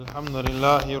الحمد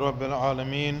لله رب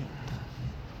العالمين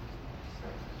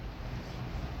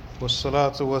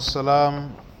والصلاة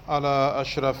والسلام على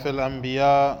أشرف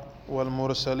الأنبياء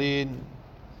والمرسلين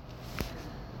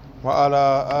وعلى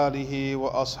آله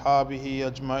وأصحابه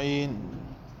أجمعين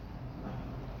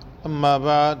أما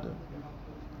بعد.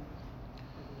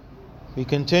 We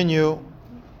continue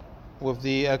with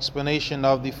the explanation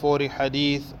of the 40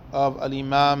 hadith of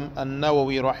Al-Imam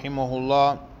An-Nawawi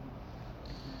rahimahullah.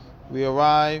 We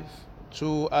arrive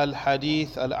to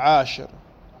Al-Hadith Al-Ashir,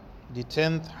 the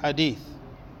 10th hadith.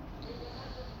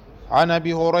 عن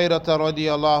أبي هريرة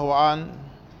رضي الله عنه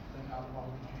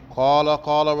قال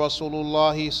قال رسول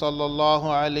الله صلى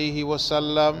الله عليه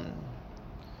وسلم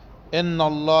إن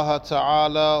الله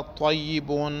تعالى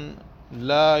طيب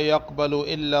لا يقبل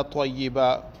إلا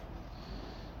طيبا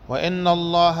وإن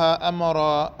الله أمر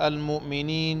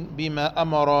المؤمنين بما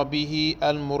أمر به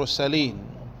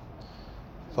المرسلين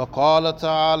فقال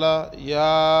تعالى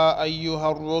يا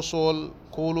أيها الرسل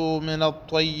كلوا من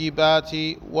الطيبات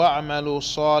واعملوا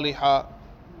صالحا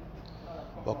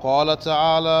وقال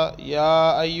تعالى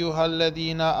يا أيها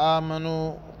الذين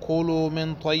آمنوا كلوا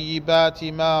من طيبات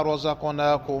ما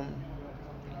رزقناكم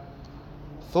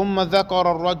ثم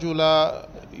ذكر الرجل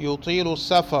يطيل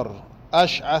السفر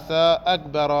أشعث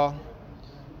أكبر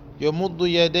يمد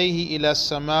يديه إلى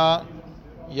السماء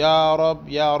يا رب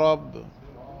يا رب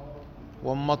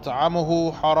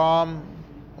ومطعمه حرام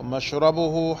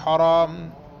ومشربه حرام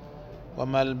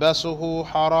وملبسه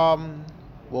حرام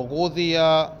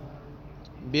وغذي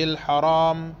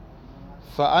بالحرام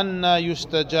فأنى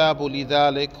يستجاب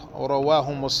لذلك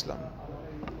رواه مسلم.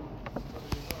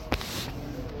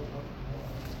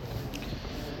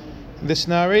 This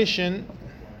narration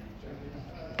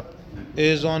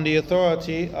is on the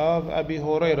authority of Abi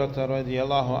Hurairah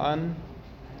radiyallahu an,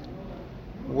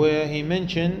 where he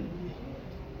mentioned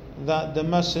that the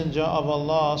Messenger of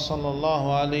Allah sallallahu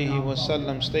alaihi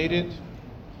wasallam stated,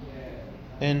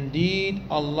 indeed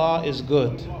Allah is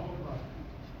good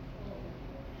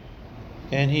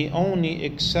and He only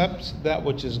accepts that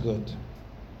which is good,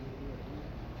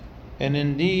 and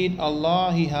indeed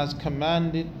Allah He has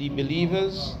commanded the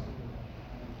believers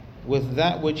with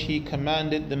that which He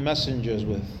commanded the messengers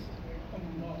with.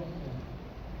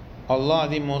 Allah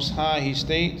the Most High, He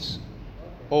states,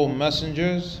 O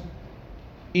messengers,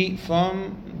 eat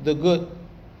from the good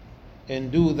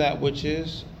and do that which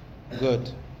is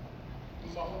good.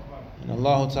 And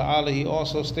Allah Ta'ala, He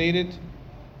also stated,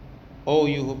 O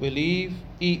you who believe,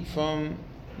 eat from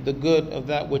the good of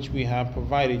that which we have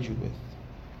provided you with.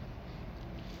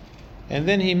 And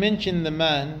then He mentioned the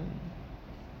man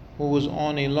who was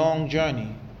on a long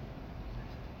journey.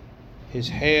 His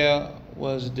hair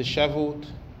was disheveled,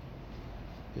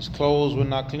 his clothes were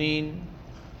not clean,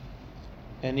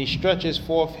 and he stretches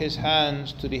forth his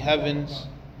hands to the heavens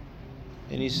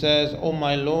and he says, O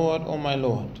my Lord, O my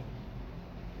Lord.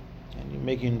 And you're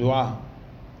making dua.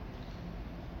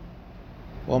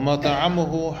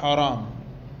 وَمَطَعَمُهُ haram.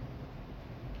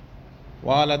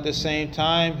 While at the same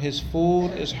time his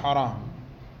food is haram.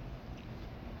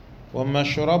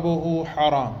 وَمَشْرَبُهُ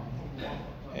haram.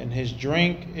 And his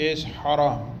drink is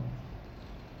haram.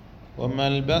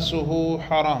 وَمَلْبَسُهُ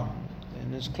haram.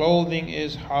 And his clothing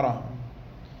is haram.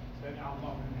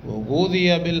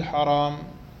 وَغُذِيَ بِالْحَرَامِ.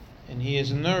 And he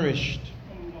is nourished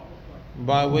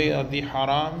by way of the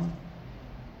haram.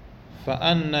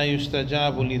 فَأَنَّ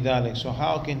يُسْتَجَابُ لِذَلِكَ. So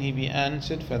how can he be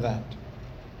answered for that?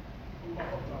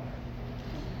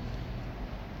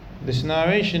 This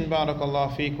narration,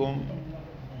 barakallahu feekum,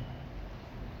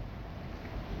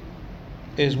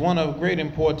 is one of great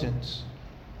importance,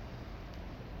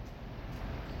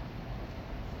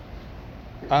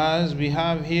 as we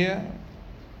have here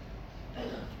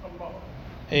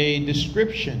a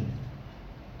description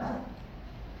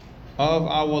of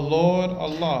our Lord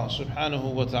Allah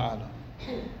subhanahu wa ta'ala,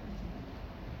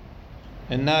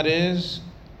 and that is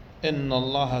Inna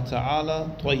Allah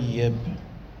ta'ala tayyib.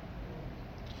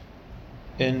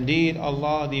 Indeed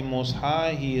Allah the Most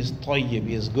High, He is tayyib,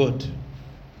 He is good.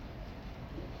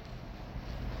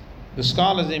 The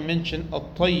scholars, they mention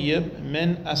at-tayyib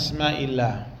min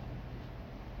asma'illah.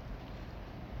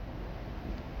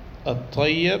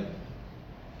 At-tayyib,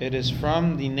 it is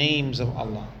from the names of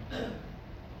Allah,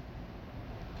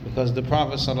 because the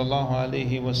Prophet sallallahu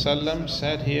alaihi wasallam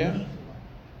said here,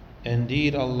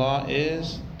 indeed Allah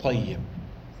is tayyib.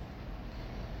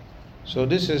 So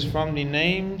this is from the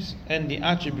names and the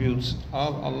attributes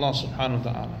of Allah subhanahu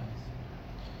wa ta'ala.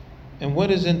 And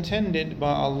what is intended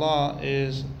by Allah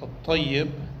is at-tayyib,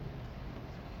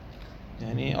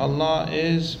 yani Allah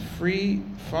is free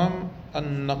from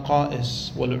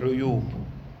an-naqa'is wal-uyub.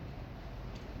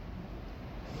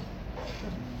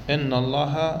 إن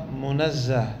الله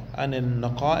منزه عن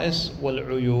النقائص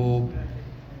والعيوب.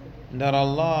 That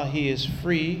Allah, He is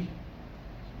free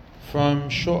from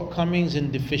shortcomings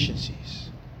and deficiencies.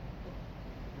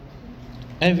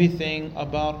 Everything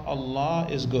about Allah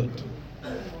is good.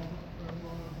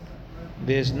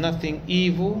 There's nothing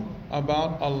evil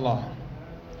about Allah.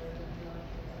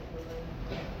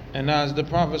 And as the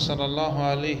Prophet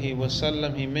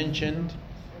ﷺ, he mentioned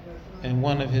in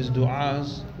one of his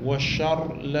du'as,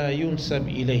 وَالشَّرْ لَا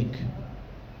يُنْسَبْ إِلَيْكَ,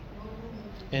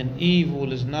 and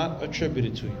evil is not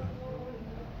attributed to you.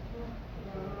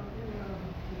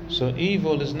 So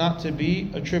evil is not to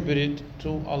be attributed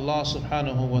to Allah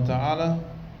subhanahu wa ta'ala,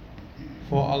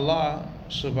 for Allah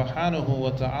subhanahu wa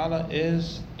ta'ala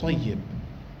is tayyib.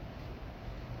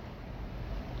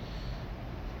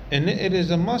 And it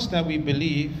is a must that we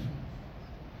believe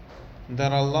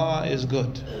that Allah is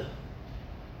good.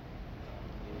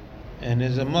 And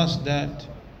it is a must that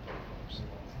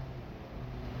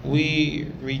we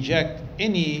reject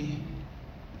any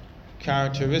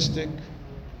characteristic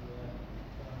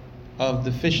of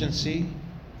deficiency,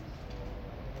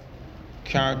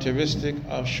 characteristic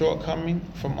of shortcoming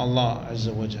from Allah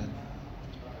Azza wa Jal.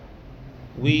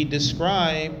 We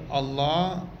describe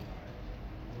Allah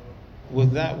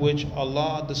with that which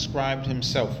Allah described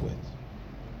Himself with.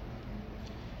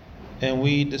 And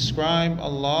we describe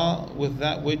Allah with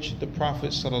that which the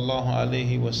Prophet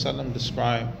ﷺ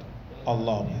described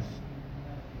Allah with.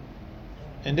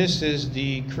 And this is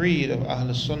the creed of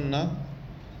Ahl Sunnah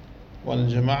wal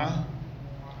Jama'ah.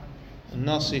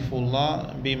 نصف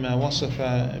الله بما وصف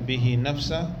به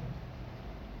نفسه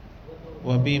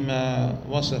وبما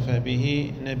وصف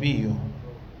به نبيه.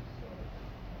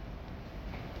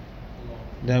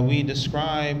 That we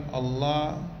describe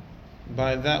Allah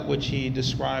by that which He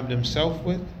described Himself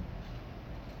with,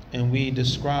 and we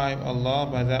describe Allah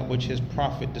by that which His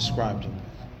Prophet described Him with,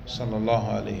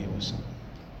 sallallahu alaihi wasallam.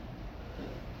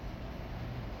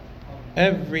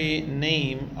 Every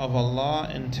name of Allah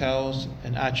entails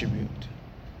an attribute,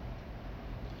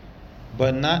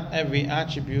 but not every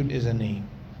attribute is a name.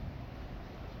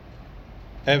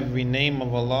 Every name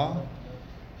of Allah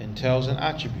entails an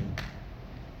attribute.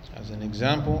 As an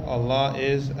example, Allah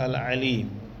is Al-Alim.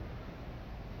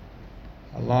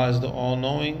 Allah is the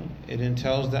all-knowing. It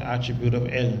entails the attribute of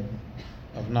ilm,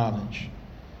 of knowledge.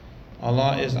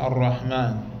 Allah is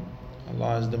Ar-Rahman.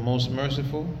 Allah is the most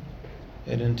merciful.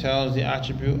 It entails the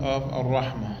attribute of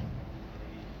Ar-Rahmah.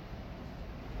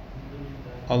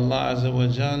 Allah Azza wa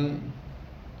Jal,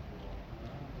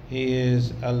 He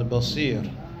is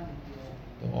Al-Basir,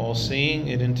 the all-seeing.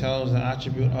 It entails the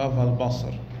attribute of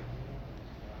Al-Basr.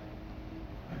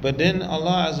 But then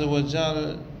Allah Azza wa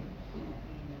Jal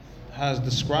has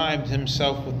described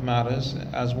Himself with matters,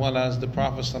 as well as the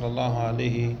Prophet sallallahu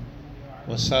alaihi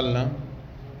wasallam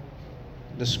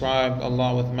described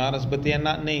Allah with matters, but they are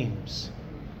not names.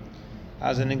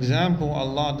 As an example,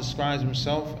 Allah describes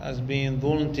Himself as being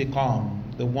Dhul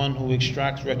Intiqam, the one who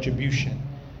extracts retribution.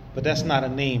 But that's not a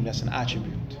name, that's an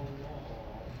attribute.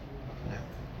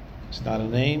 It's not a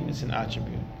name, it's an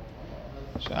attribute.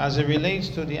 So as it relates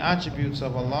to the attributes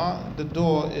of Allah, the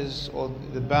door is, or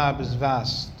the bab is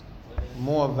vast,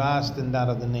 more vast than that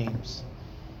of the names.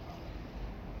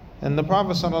 And the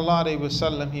Prophet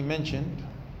ﷺ, he mentioned,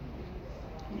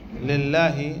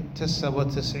 لله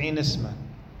 99 اسما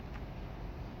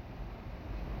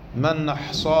من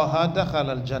أحصاها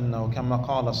دخل الجنة وكما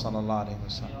قال صلى الله عليه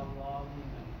وسلم.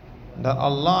 That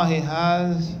Allah, He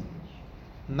has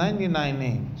 99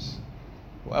 names.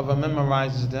 Whoever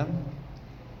memorizes them,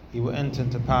 he will enter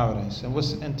into paradise. And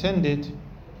what's intended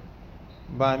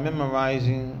by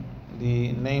memorizing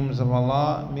the names of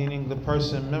Allah, meaning the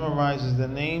person memorizes the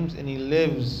names and he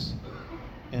lives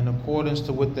in accordance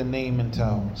to what the name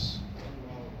entails.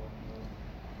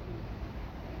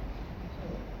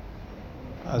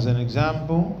 As an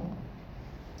example,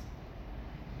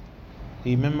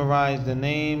 he memorized the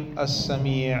name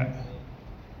As-Sami',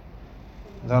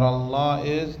 that Allah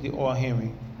is the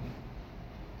all-hearing.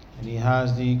 And He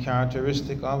has the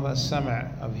characteristic of As-Sam',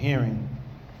 of hearing.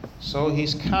 So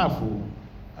he's careful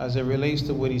as it relates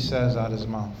to what he says out of his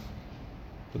mouth,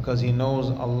 because he knows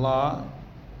Allah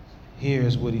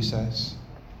hears what he says.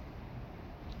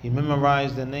 He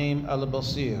memorized the name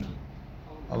Al-Basir.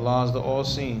 Allah is the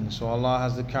all-seeing, so Allah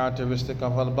has the characteristic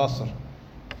of Al-Basr.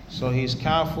 So he's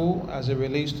careful as it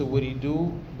relates to what he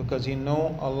do, because he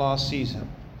know Allah sees him.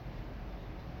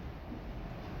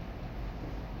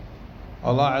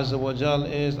 Allah Azza wa Jal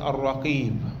is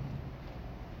Ar-Raqib.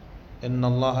 Inna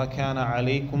Allah kana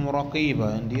alaykum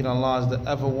raqiba. Indeed, Allah is the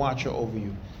ever watcher over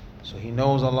you. So he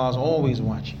knows Allah is always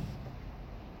watching.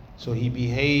 So he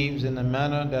behaves in a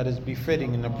manner that is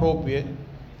befitting and appropriate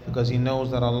because he knows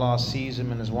that Allah sees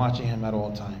him and is watching him at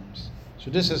all times.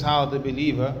 So this is how the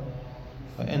believer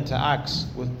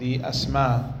interacts with the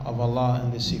asma of Allah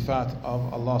and the sifat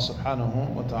of Allah subhanahu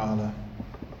wa ta'ala.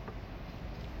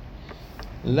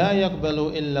 لا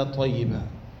يقبل إلا طيبا.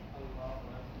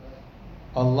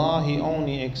 Allah, He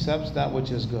only accepts that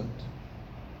which is good.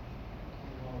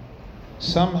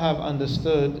 Some have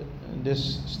understood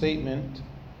this statement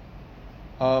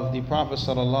of the Prophet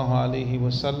sallallahu alaihi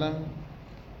wasallam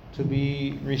to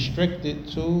be restricted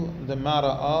to the matter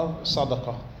of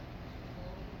sadaqah,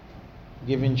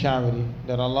 giving charity,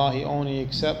 that Allah, He only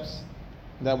accepts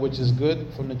that which is good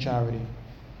from the charity.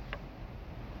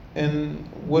 And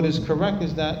what is correct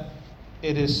is that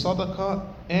it is sadaqah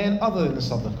and other than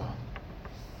sadaqah.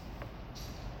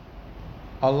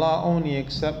 Allah only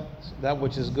accepts that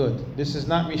which is good. This is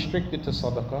not restricted to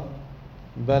sadaqah.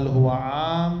 بل هو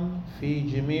عام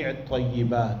في جميع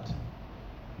الطيبات.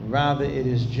 Rather, it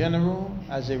is general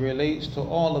as it relates to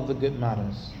all of the good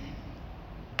matters.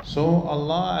 So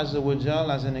Allah Azza wa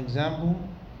Jal, as an example,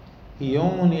 He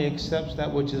only accepts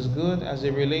that which is good as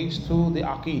it relates to the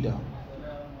aqeedah.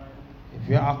 If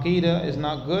your aqeedah is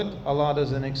not good, Allah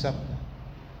doesn't accept it.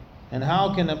 And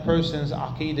how can a person's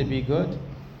aqeedah be good?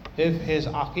 If his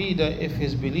aqeedah, if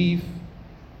his belief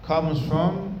comes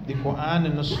from the Quran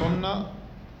and the Sunnah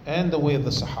and the way of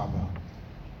the Sahaba.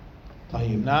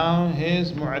 Tayyib. Now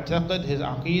his mu'taqid, his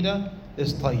aqeedah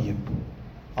is tayyib.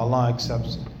 Allah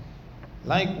accepts it.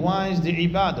 Likewise the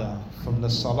ibadah, from the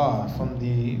salah, from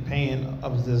the paying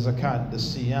of the zakat, the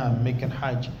siyam, making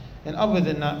hajj, and other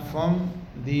than that from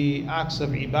the acts of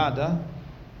ibadah,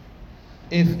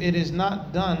 if it is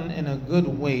not done in a good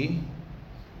way,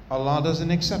 Allah doesn't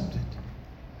accept it.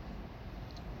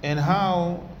 And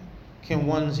how can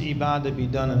one's ibadah be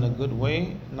done in a good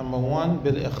way? Number one,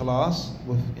 bil ikhlas,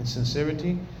 with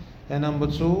sincerity. And number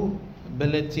two,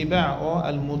 bil ittiba' or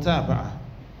al mutaba'a.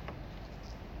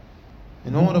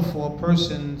 In order for a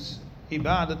person's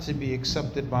ibadah to be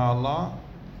accepted by Allah,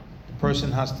 the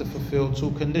person has to fulfill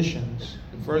two conditions.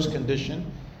 The first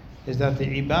condition is that the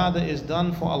ibadah is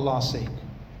done for Allah's sake.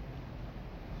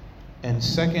 And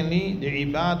secondly, the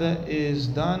ibadah is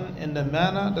done in the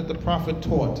manner that the Prophet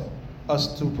taught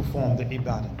us to perform the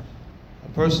ibadah. A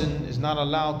person is not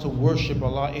allowed to worship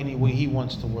Allah any way he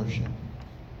wants to worship.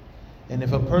 And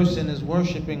if a person is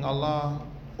worshiping Allah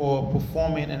or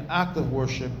performing an act of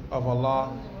worship of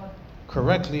Allah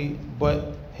correctly,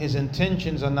 but his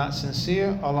intentions are not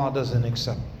sincere, Allah doesn't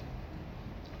accept.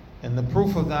 And the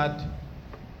proof of that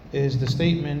is the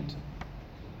statement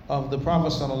of the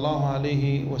Prophet sallallahu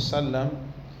alaihi wasallam,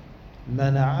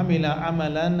 "Man amila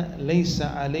amalan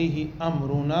laysa alayhi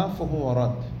amruna fahuwa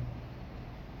rad."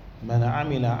 Man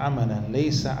amila amalan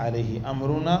laysa alayhi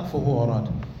amruna fahuwa rad.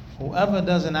 Whoever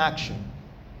does an action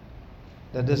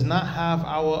that does not have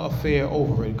our affair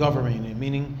over it, governing it,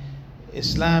 meaning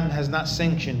Islam has not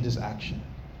sanctioned this action,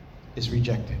 is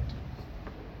rejected.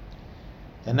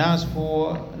 And as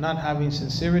for not having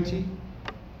sincerity,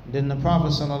 then the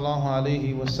Prophet sallallahu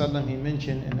alaihi wasallam, he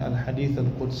mentioned in Al-Hadeeth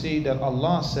Al-Qudsi that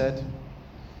Allah said,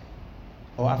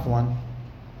 in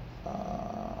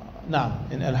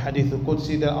Al-Hadeeth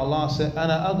Al-Qudsi that Allah said,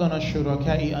 "Ana aghna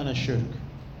shuraka'i ana shirk.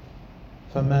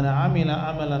 فَمَنْ عَمِلَ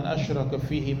عَمَلًا أَشْرَكَ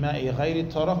فِيهِ مَعِي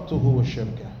غَيْرِ تَرَكْتُهُ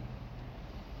وَالشِّرْكَ."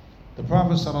 The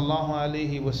Prophet sallallahu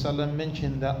alaihi wasallam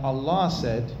mentioned that Allah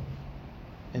said,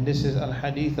 and this is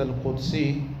Al-Hadeeth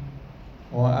Al-Qudsi,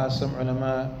 or as some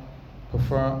ulama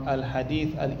prefer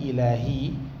Al-Hadeeth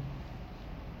Al-Ilahi,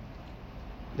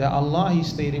 that Allah, He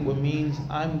stated, what means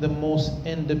I'm the most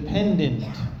independent.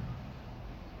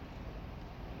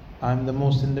 I'm the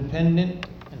most independent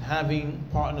in having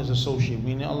partners associated.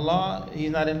 Meaning Allah,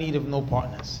 He's not in need of no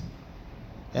partners.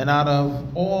 And out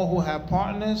of all who have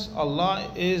partners, Allah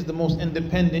is the most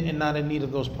independent and not in need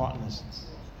of those partners.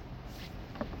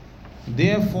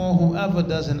 Therefore, whoever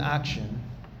does an action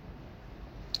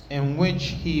in which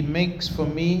he makes for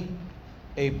me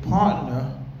a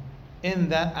partner in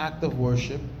that act of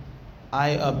worship, I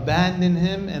abandon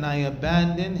him and I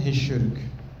abandon his shirk.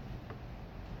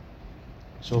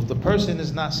 So if the person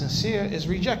is not sincere, it's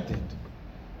rejected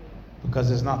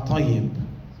because it's not tayyib.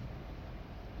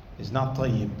 It's not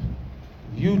tayyib.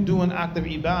 If you do an act of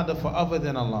ibadah for other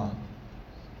than Allah,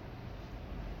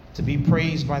 to be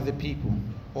praised by the people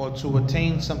or to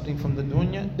attain something from the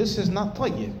dunya, this is not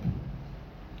tayyib.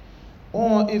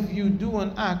 Or if you do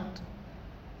an act,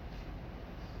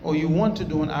 or you want to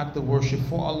do an act of worship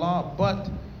for Allah, but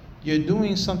you're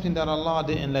doing something that Allah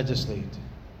didn't legislate,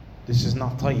 this is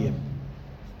not tayyib.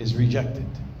 It's rejected.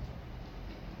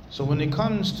 So when it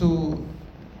comes to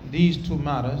these two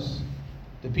matters,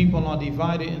 the people are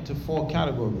divided into four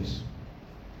categories.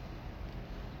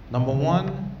 Number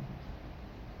one,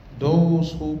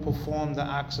 those who perform the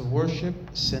acts of worship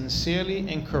sincerely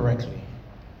and correctly.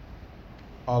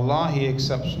 Allah, He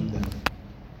accepts from them.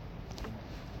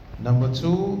 Number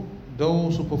two,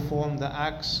 those who perform the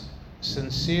acts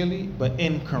sincerely but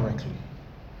incorrectly.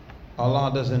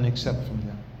 Allah doesn't accept from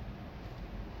them.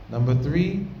 Number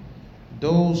three,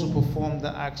 those who perform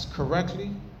the acts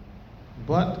correctly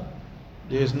but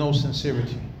there is no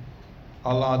sincerity.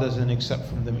 Allah doesn't accept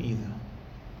from them either.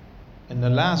 And the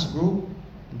last group,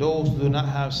 those who do not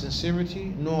have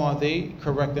sincerity, nor are they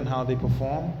correct in how they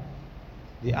perform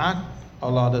the act,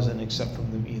 Allah doesn't accept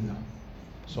from them either.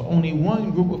 So only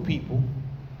one group of people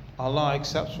Allah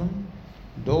accepts from: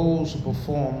 those who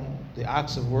perform the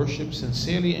acts of worship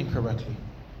sincerely and correctly.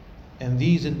 And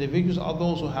these individuals are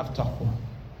those who have taqwa.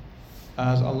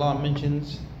 As Allah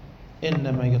mentions,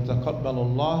 إِنَّمَا يَتَقَبَّلُ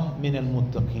اللَّهُ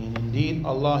مِنَ الْمُتَّقِينَ. Indeed,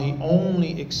 Allah, He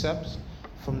only accepts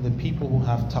from the people who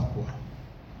have taqwa.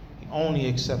 He only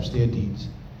accepts their deeds.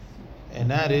 And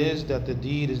that is that the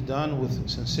deed is done with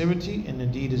sincerity and the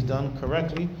deed is done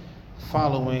correctly,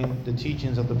 following the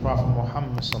teachings of the Prophet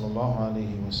Muhammad sallallahu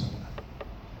alaihi wasallam.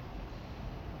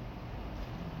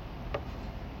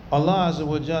 Allah Azza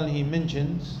wa Jal, He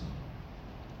mentions,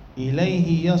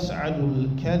 إِلَيْهِ يَسْعَدُ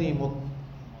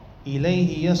الْكَلِمُ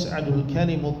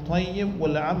الطَّيِّبُ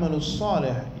وَالْعَمَلُ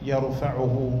الصَّالِحُ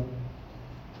يَرْفَعُهُ.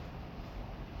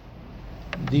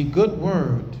 The good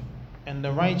word and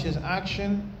the righteous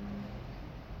action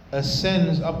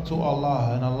ascends up to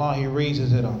Allah, and Allah, He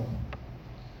raises it up.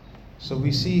 So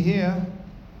we see here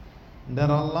that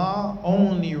Allah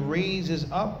only raises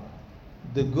up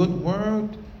the good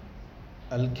word,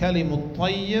 al-kalimu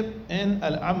tayyib, and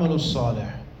al-amalu salih.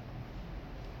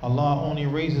 Allah only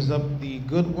raises up the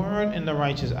good word and the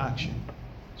righteous action.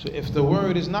 So if the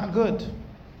word is not good,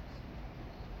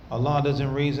 Allah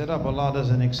doesn't raise it up, Allah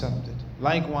doesn't accept it.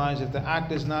 Likewise, if the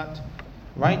act is not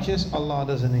righteous, Allah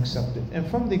doesn't accept it. And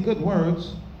from the good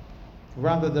words,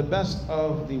 rather the best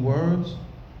of the words,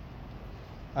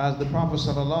 as the Prophet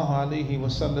sallallahu alaihi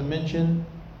wasallam mentioned,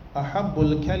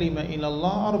 ahabbul kalima ila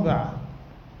Allah arba'a.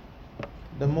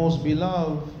 The most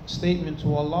beloved statement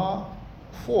to Allah,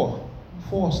 four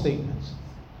statements: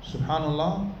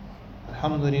 Subhanallah,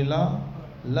 Alhamdulillah,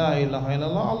 La ilaha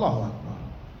illallah, Allahu Akbar.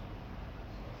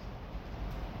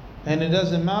 And it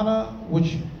doesn't matter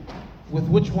with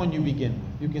which one you begin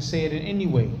with. You can say it in any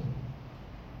way.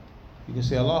 You can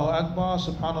say Allahu Akbar,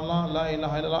 Subhanallah, La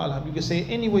ilaha illallah. You can say it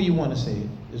any way you want to say it.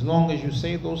 As long as you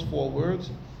say those four words,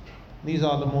 these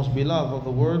are the most beloved of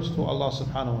the words to Allah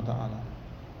subhanahu wa ta'ala.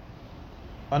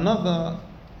 Another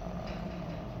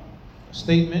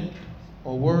statement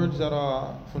or words that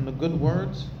are from the good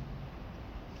words,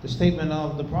 the statement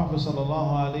of the Prophet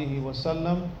sallallahu alaihi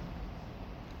wasallam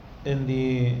in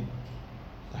the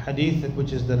Hadeeth,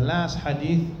 which is the last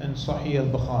Hadeeth in Sahih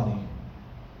al-Bukhari.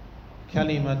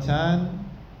 Kalimatan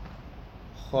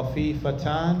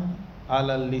khafifatan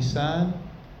ala al-lisan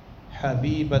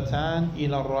habibatan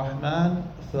ila ar-Rahman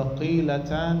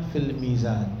thaqilatan fil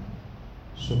mizan.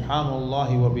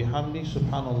 Subhanallah wa bihamdi,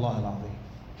 Subhanallah al-Azim.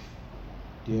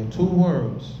 There are two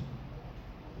words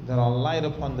that are light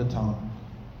upon the tongue,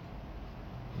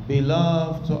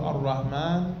 beloved to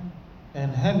Ar-Rahman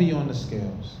and heavy on the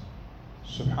scales.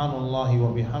 Subhanallah wa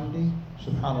bihamdi,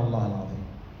 Subhanallah al-Azim.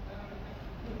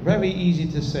 Very easy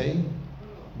to say,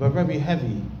 but very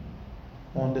heavy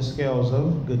on the scales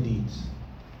of good deeds.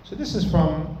 So this is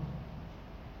from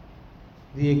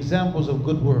the examples of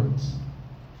good words.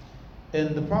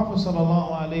 And the Prophet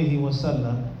sallallahu alaihi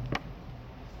wasallam,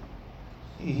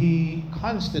 he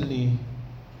constantly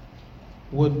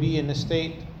would be in a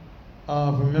state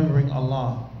of remembering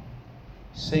Allah,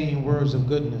 saying words of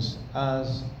goodness,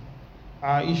 as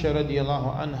Aisha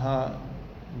radiallahu anha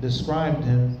described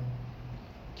him.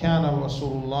 كان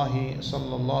رسول الله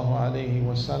صلى الله عليه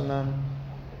وسلم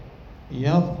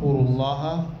يذكر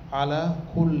الله على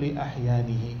كل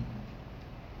أحيانه.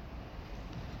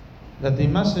 That the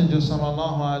Messenger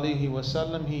sallallahu alaihi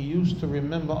wasallam, he used to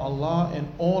remember Allah in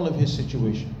all of his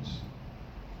situations.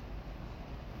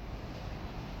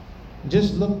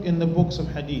 Just look in the books of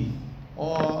Hadeeth,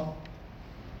 or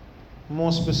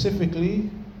more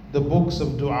specifically, the books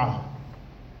of dua,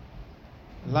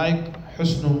 like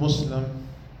Husnul Muslim,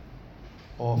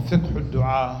 or Fiqh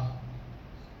al-Dua,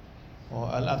 or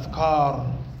Al-Adhkar,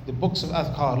 the books of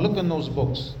Adhkar. Look in those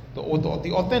books, the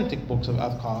authentic books of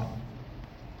Adhkar,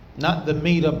 not the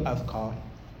made-up Adhkar.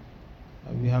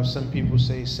 We have some people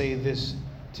say this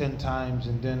 10 times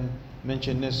and then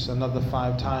mention this another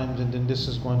 5 times, and then this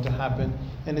is going to happen,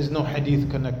 and there's no hadith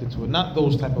connected to it. Not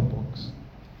those type of books.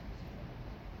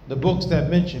 The books that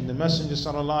mention, the Messenger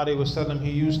sallallahu alaihi wasallam,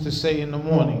 he used to say in the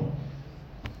morning,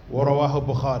 وَرَوَاهُ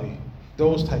Bukhari.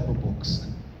 Those type of books,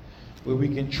 where we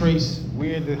can trace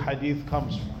where the hadith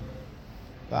comes from.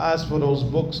 But as for those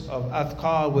books of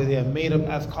adhkar, where they are made of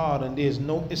adhkar and there's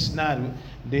no isnad,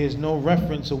 there's no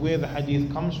reference of where the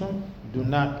hadith comes from, do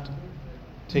not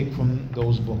take from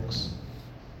those books.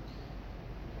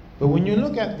 But when you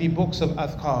look at the books of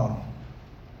adhkar,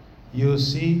 you'll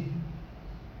see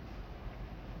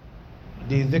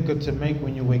the dhikr to make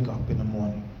when you wake up in the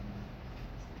morning,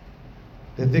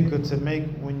 the dhikr to make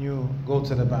when you go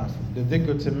to the bathroom, the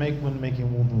dhikr to make when making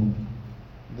wudu,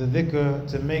 the dhikr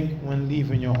to make when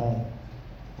leaving your home,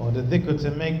 or the dhikr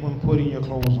to make when putting your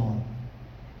clothes on,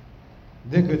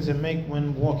 dhikr to make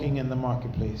when walking in the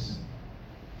marketplace,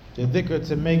 the dhikr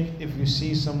to make if you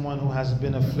see someone who has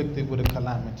been afflicted with a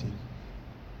calamity.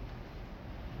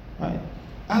 Right?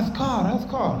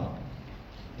 Adhkar.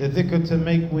 The dhikr to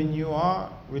make when you are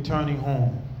returning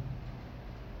home,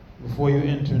 before you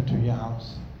enter into your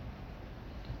house.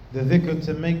 The dhikr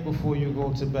to make before you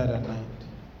go to bed at night.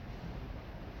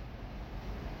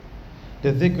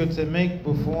 The dhikr to make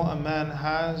before a man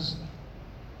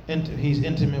he's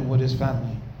intimate with his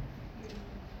family.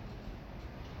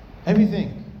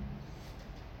 Everything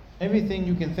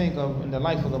you can think of in the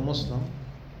life of the Muslim,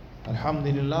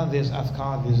 alhamdulillah, there's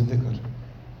adhkar, there's dhikr.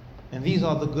 And these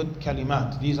are the good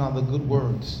kalimat, these are the good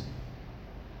words.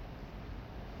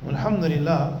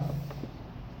 Alhamdulillah,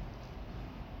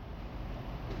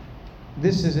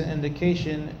 this is an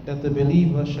indication that the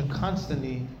believer should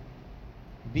constantly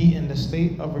be in the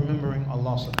state of remembering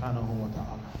Allah subhanahu wa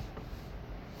ta'ala.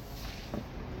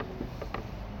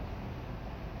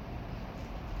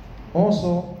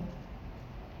 Also,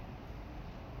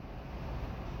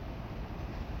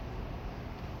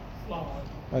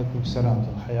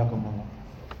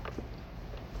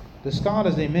 the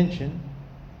scholars, they mention,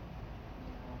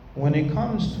 when it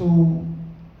comes to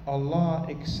Allah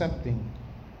accepting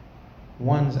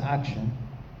one's action,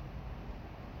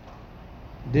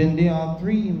 then there are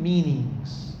 3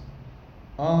 meanings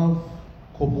of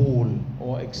qabul,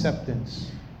 or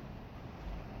acceptance.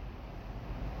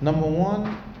 Number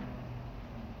 1,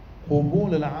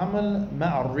 قبول العمل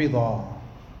مع الرضا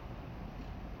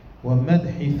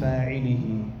ومدح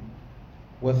فاعله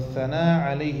والثناء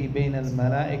عليه بين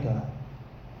الملائكة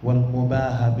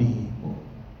والمباهى به.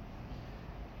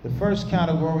 The first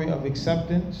category of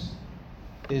acceptance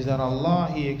is that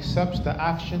Allah, He accepts the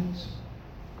actions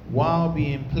while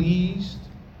being pleased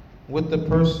with the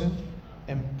person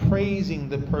and praising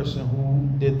the person who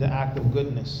did the act of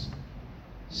goodness,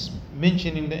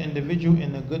 mentioning the individual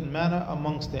in a good manner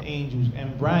amongst the angels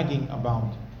and bragging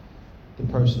about the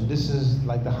person. This is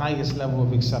like the highest level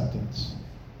of acceptance,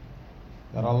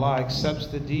 that Allah accepts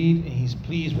the deed and He's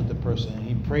pleased with the person and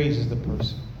He praises the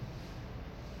person.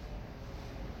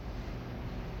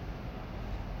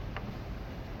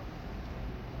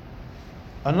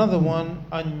 Another one,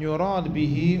 أن يراد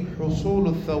به حصول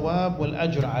الثواب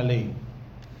والأجر عليه.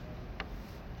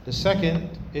 The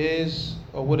second is,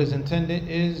 or what is intended,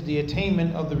 is the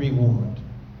attainment of the reward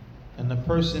and the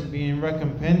person being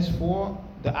recompensed for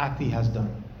the act he has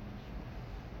done.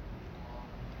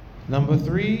 Number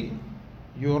 3,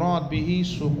 يراد به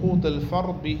سقوط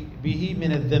الفرض به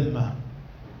من الذمة.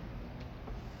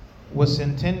 What's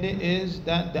intended is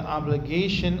that the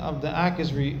obligation of the act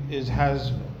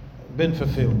has been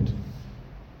fulfilled.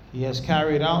 He has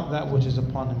carried out that which is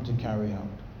upon him to carry out.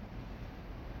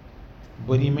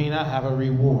 But he may not have a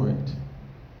reward.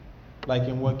 Like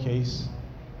in what case?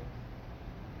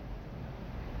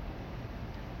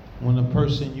 When a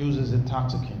person uses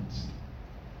intoxicants.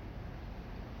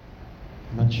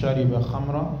 من شرب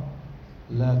خمرا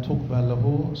لا تقبل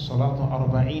له صلاة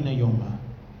 40 يوما.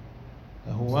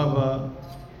 Whoever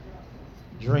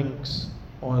drinks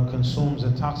or consumes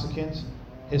intoxicants,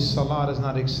 his salat is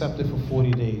not accepted for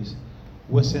 40 days.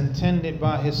 What's intended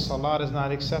by his salat is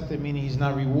not accepted, meaning he's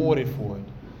not rewarded for it.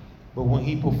 But when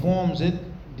he performs it,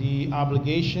 the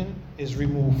obligation is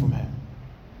removed from him.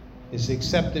 It's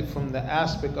accepted from the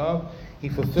aspect of he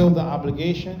fulfilled the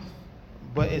obligation,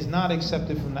 but it's not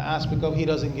accepted from the aspect of he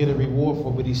doesn't get a reward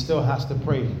for it, but he still has to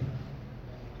pray,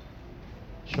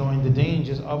 showing the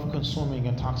dangers of consuming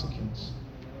intoxicants.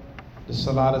 The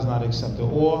salat is not accepted.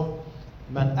 Or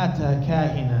من أتى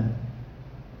كاهنا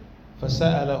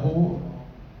فسأله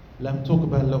لم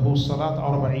تقبل له الصلاة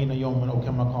 40 يوما أو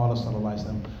كما قال صلى الله عليه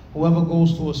وسلم. Whoever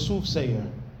goes to a soothsayer,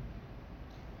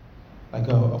 like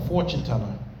a fortune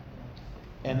teller,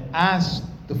 and asks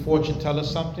the fortune teller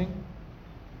something,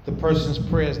 the person's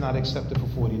prayer is not accepted for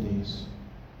 40 days.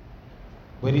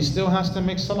 But he still has to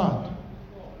make salat.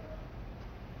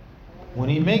 When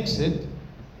he makes it,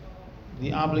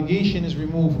 the obligation is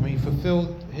removed from him. He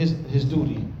fulfilled his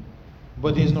duty,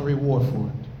 but there's no reward for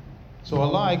it. So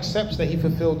Allah accepts that he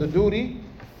fulfilled the duty,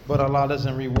 but Allah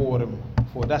doesn't reward him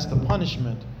for it. That's the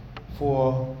punishment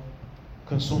for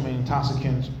consuming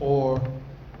intoxicants or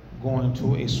going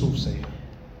to a soothsayer.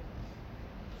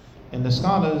 And the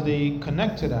scholars, they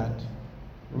connect to that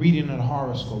reading the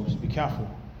horoscopes. Be careful.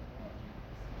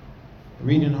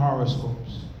 Reading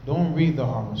horoscopes. Don't read the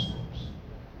horoscopes.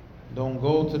 Don't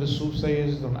go to the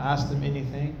soothsayers. Don't ask them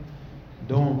anything.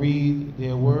 Don't read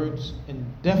their words. And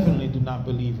definitely do not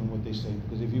believe in what they say.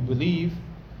 Because if you believe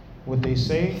what they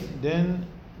say, then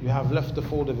you have left the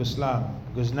fold of Islam.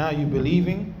 Because now you're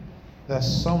believing that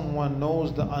someone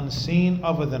knows the unseen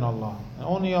other than Allah. And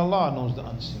only Allah knows the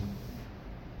unseen.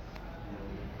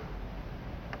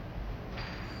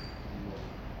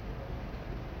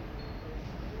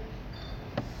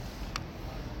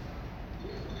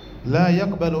 لا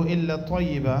يقبل إلا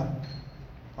طيبا.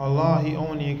 Allah, He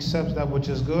only accepts that which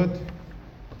is good.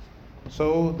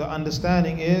 So the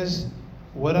understanding is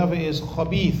whatever is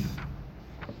khabith,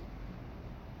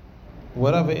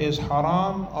 whatever is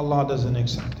haram, Allah doesn't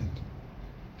accept it.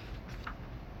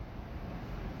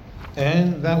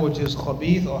 And that which is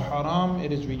khabith or haram,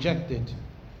 it is rejected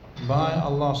by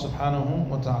Allah subhanahu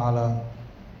wa ta'ala.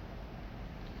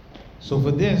 So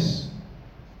for this,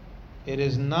 it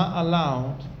is not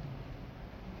allowed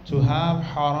to have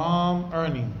haram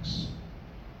earnings.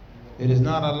 It is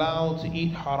not allowed to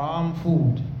eat haram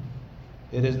food.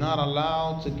 It is not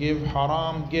allowed to give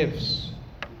haram gifts.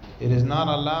 It is not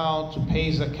allowed to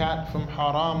pay zakat from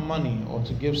haram money or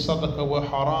to give sadaqah with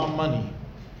haram money.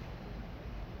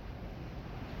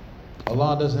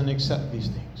 Allah doesn't accept these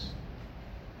things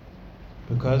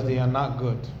because they are not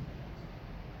good.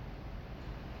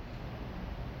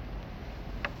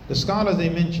 The scholars, they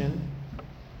mention,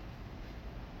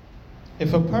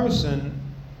 if a person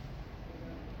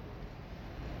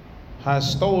has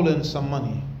stolen some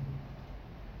money,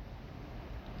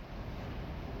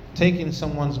 taken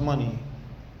someone's money,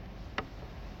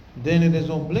 then it is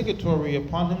obligatory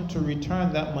upon him to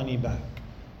return that money back.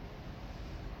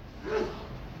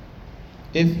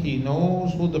 If he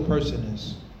knows who the person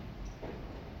is.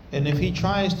 And if he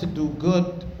tries to do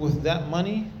good with that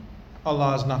money,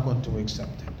 Allah is not going to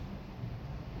accept it.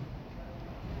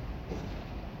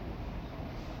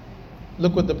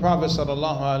 Look what the Prophet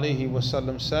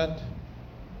ﷺ said.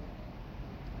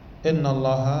 إِنَّ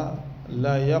اللَّهَ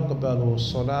لَا يَقْبَلُ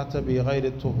الصَّلَاةَ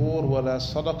بِغَيْرِ الطُّهُورِ وَلَا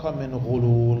صَدَقَ مِنْ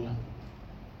غُلُولٍ.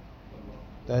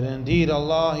 That indeed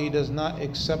Allah, He does not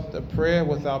accept a prayer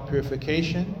without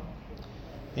purification.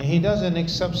 And He doesn't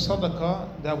accept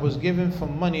sadaqah that was given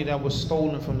from money that was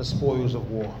stolen from the spoils of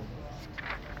war.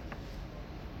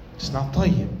 It's not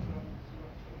tayyib.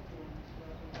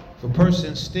 If a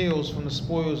person steals from the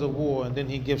spoils of war and then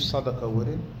he gives sadaqah with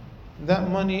it, that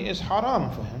money is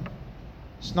haram for him.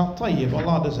 It's not tayyib.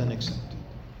 Allah doesn't accept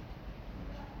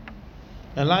it.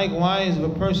 And likewise, if a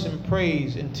person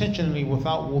prays intentionally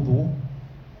without wudu,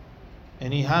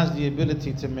 and he has the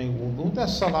ability to make wudu, that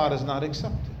salat is not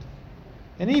accepted.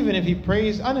 And even if he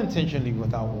prays unintentionally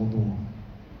without wudu,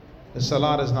 the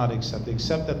salat is not accepted,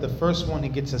 except that the first one, he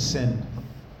gets a sin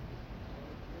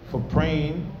for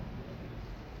praying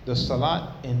the salat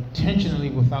intentionally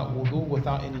without wudu,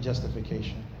 without any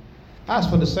justification. As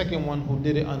for the second one who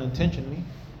did it unintentionally,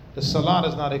 the salat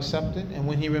is not accepted, and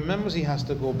when he remembers, he has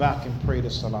to go back and pray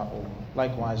the salat over.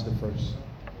 Likewise the first,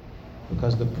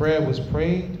 because the prayer was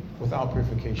prayed without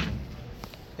purification.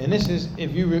 And this is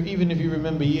even if you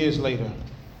remember years later.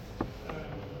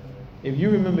 If you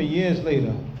remember years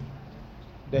later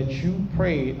that you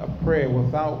prayed a prayer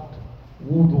without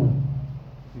wudu,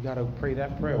 you got to pray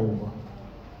that prayer over.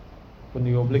 From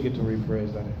the obligatory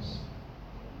prayers, that is.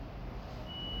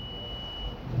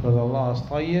 Because Allah is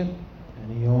tayyib,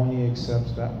 and He only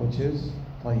accepts that which is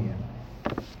tayyib.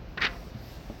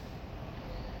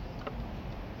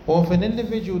 Or if an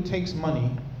individual takes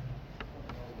money,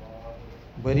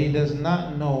 but he does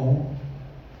not know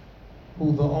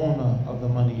who the owner of the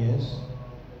money is,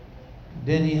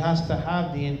 then he has to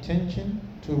have the intention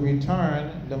to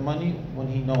return the money when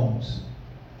he knows.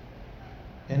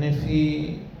 And if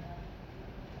he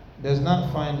does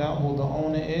not find out who the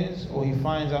owner is, or he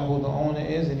finds out who the owner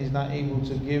is and he's not able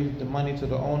to give the money to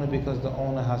the owner because the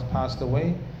owner has passed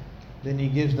away, then he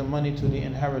gives the money to the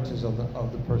inheritors of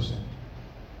the person.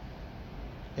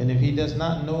 And if he does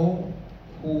not know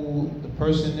who the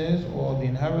person is or the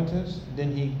inheritors,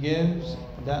 then he gives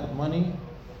that money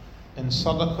and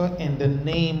sadaqah in the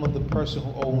name of the person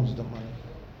who owns the money.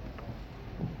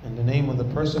 In the name of the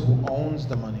person who owns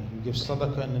the money. You give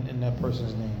sadaqah in that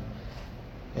person's name.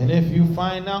 And if you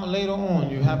find out later on,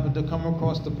 you happen to come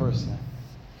across the person,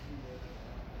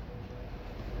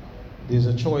 there's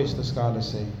a choice, the scholars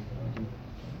say.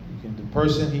 The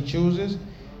person he chooses,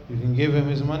 you can give him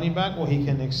his money back, or he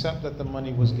can accept that the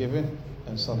money was given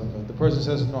and sadaqah. The person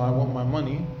says, no, I want my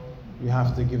money, you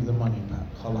have to give the money back.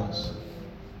 Khalas.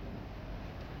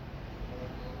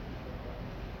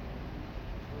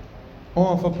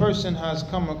 Or if a person has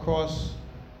come across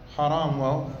haram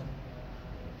wealth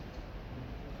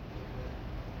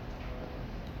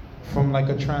from like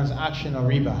a transaction or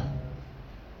riba,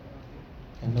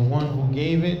 and the one who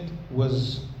gave it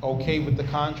was okay with the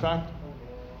contract,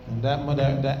 and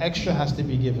that extra has to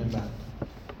be given back.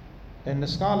 And the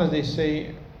scholars, they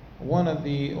say one of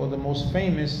the most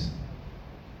famous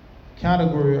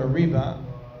category of riba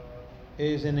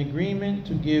is an agreement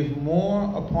to give more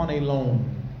upon a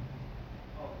loan.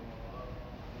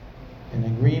 An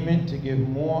agreement to give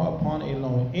more upon a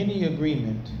loan. Any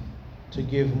agreement to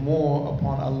give more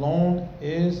upon a loan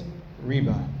is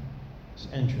riba. It's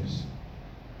interest.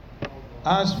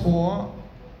 As for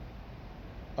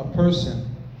a person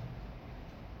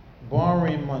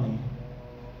borrowing money,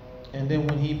 and then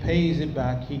when he pays it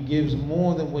back, he gives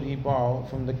more than what he borrowed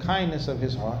from the kindness of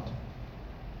his heart,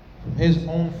 from his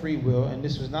own free will, and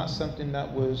this was not something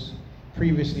that was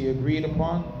previously agreed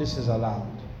upon, this is allowed.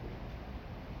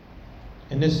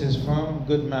 And this is from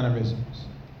good mannerisms.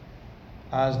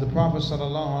 As the Prophet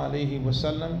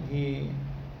ﷺ, he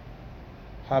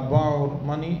had borrowed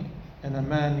money, and a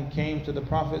man came to the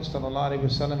Prophet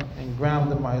ﷺ and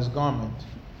grabbed him by his garment.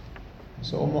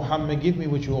 So, "O Muhammad, give me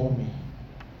what you owe me."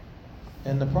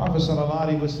 And the Prophet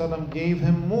ﷺ gave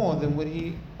him more than what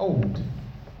he owed.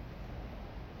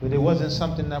 But it wasn't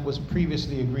something that was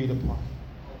previously agreed upon.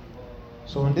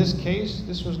 So in this case,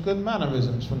 this was good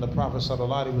mannerisms from the Prophet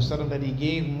ﷺ, that he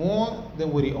gave more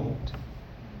than what he owed.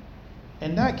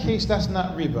 In that case, that's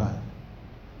not riba.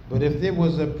 But if there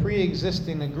was a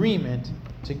pre-existing agreement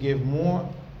to give more,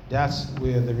 that's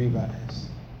where the riba is.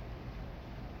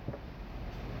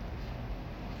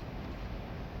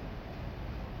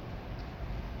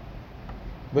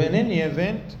 But in any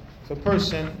event, if a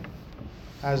person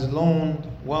has loaned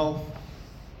wealth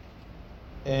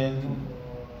and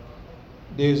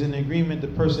there's an agreement the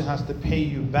person has to pay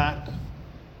you back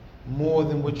more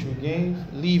than what you gave,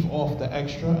 leave off the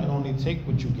extra and only take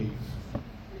what you gave.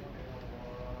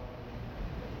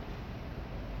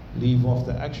 Leave off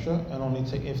the extra and only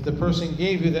take. If the person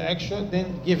gave you the extra,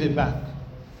 then give it back.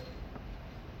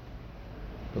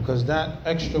 Because that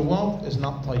extra wealth is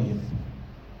not tayyib.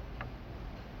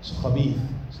 It's khabith,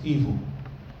 it's evil.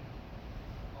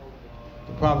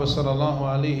 The Prophet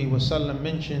ﷺ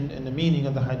mentioned, and the meaning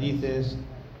of the hadith is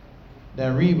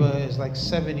that riba is like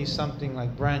 70 something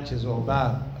like branches or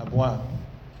abwab.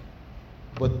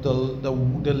 But the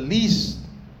least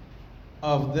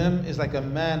of them is like a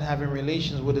man having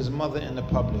relations with his mother in the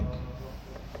public.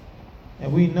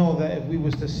 And we know that if we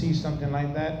was to see something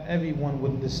like that, everyone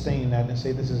would disdain that and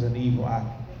say this is an evil act.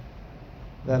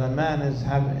 That a man is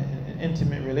having an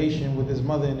intimate relation with his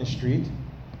mother in the street,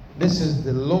 this is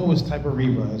the lowest type of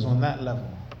riba, is on that level.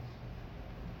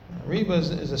 Riba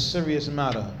is a serious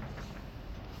matter,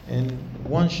 and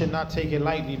one should not take it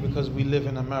lightly because we live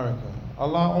in America.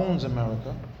 Allah owns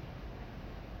America.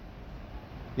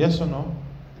 Yes or no?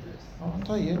 I'll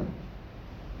tell you.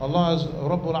 Allah is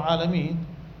Rabbul Alameen.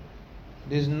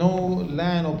 There's no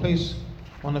land or place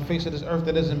on the face of this earth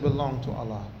that doesn't belong to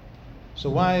Allah. So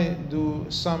why do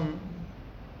some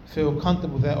feel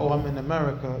comfortable that, oh, I'm in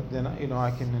America, then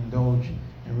I can indulge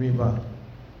in riba?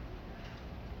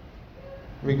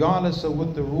 Regardless of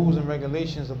what the rules and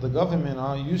regulations of the government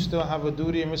are, you still have a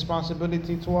duty and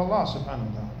responsibility to Allah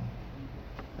subhanahu wa ta'ala.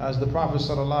 As the Prophet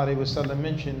sallallahu alaihi wasallam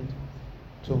mentioned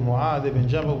to Mu'adh ibn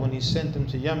Jabal when he sent him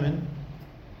to Yemen,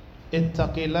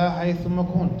 ittaqillah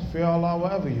haythuma kunt, fear Allah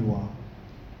wherever you are.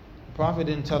 The Prophet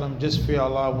didn't tell him just fear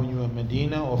Allah when you're in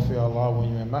Medina or fear Allah when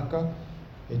you're in Mecca.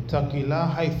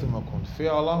 Ittaqillah haythuma kunt,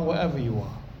 fear Allah wherever you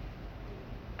are.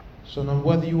 So now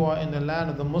whether you are in the land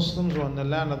of the Muslims or in the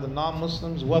land of the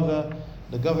non-Muslims, whether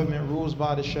the government rules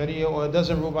by the Sharia or it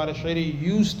doesn't rule by the Sharia,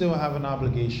 you still have an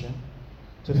obligation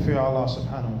to fear Allah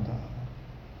subhanahu wa ta'ala.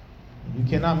 You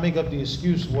cannot make up the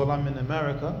excuse, well, I'm in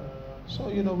America, so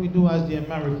we do as the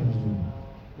Americans do.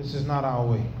 This is not our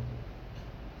way.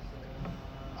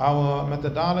 Our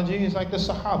methodology is like the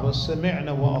Sahaba,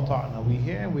 sami'na wa ata'na. We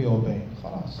hear and we obey.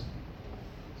 Khalas.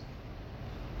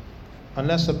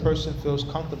 Unless a person feels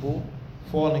comfortable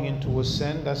falling into a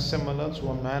sin that's similar to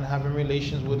a man having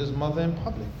relations with his mother in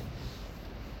public.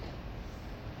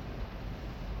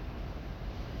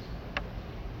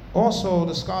 Also,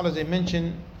 the scholars, they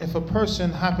mention, if a person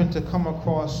happened to come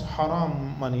across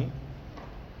haram money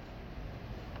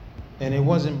and it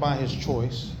wasn't by his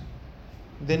choice,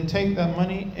 then take that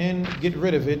money and get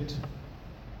rid of it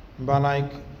by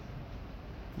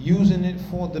using it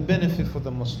for the benefit for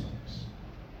the Muslims.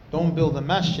 Don't build a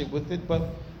masjid with it, but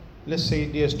let's say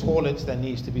there's toilets that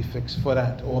needs to be fixed for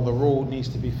that, or the road needs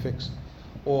to be fixed,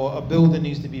 or a building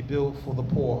needs to be built for the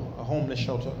poor, a homeless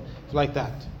shelter, like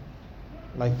that.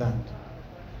 Like that.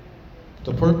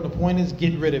 The point is,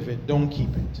 get rid of it. Don't keep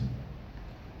it.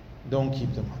 Don't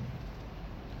keep the money.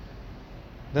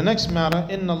 The next matter,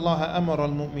 إِنَّ اللَّهَ أَمَرَ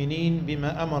الْمُؤْمِنِينَ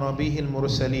بِمَا أَمَرَ بِهِ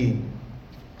الْمُرْسَلِينَ.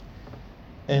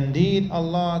 Indeed,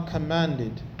 Allah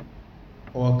commanded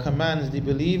or commands the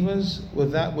believers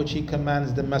with that which He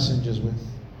commands the messengers with.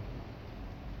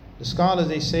 The scholars,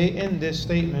 they say in this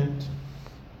statement,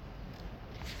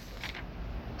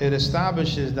 it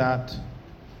establishes that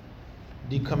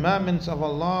the commandments of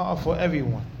Allah are for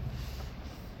everyone.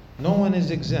 No one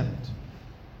is exempt.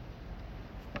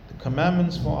 The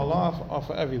commandments for Allah are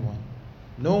for everyone.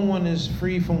 No one is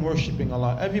free from worshipping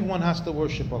Allah. Everyone has to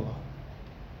worship Allah.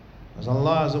 As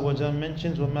Allah Azza wa Jalla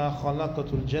mentions, وَمَا خَلَقَتُ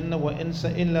الْجَنَّ وَإِنْسَ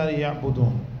إِلَّا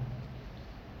لِيَعْبُدُونَ.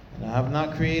 And I have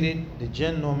not created the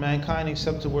jinn nor mankind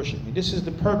except to worship me. This is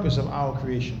the purpose of our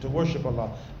creation, to worship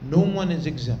Allah. No one is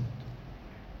exempt.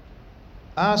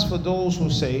 As for those who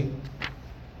say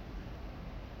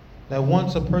that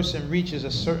once a person reaches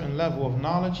a certain level of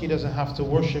knowledge, he doesn't have to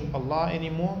worship Allah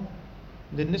anymore,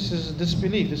 then this is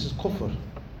disbelief, this is kufr.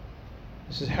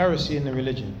 This is heresy in the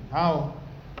religion. How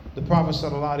the Prophet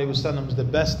ﷺ is the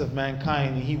best of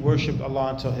mankind and he worshipped Allah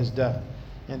until his death.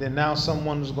 And then now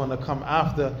someone is going to come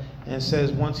after and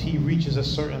says once he reaches a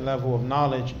certain level of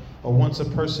knowledge, or once a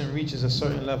person reaches a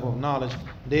certain level of knowledge,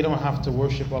 they don't have to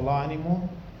worship Allah anymore.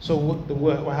 So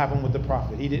what happened with the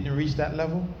Prophet? He didn't reach that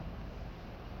level?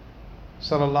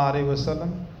 Sallallahu Alaihi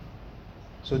Wasallam.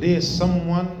 So there is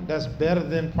someone that's better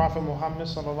than Prophet Muhammad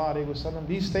Sallallahu Alaihi Wasallam.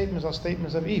 These statements are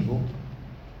statements of evil.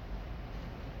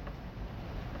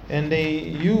 And they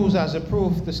use as a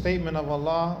proof the statement of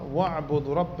Allah, وَاعْبُدْ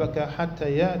رَبَّكَ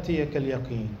حَتَّى يَأْتِيَكَ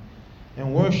الْيَقِينَ.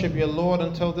 And worship your Lord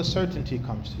until the certainty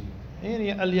comes to you.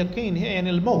 And al-yaqeen here and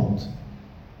al-maut.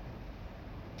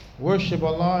 Worship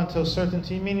Allah until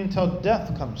certainty, meaning until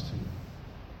death comes to you.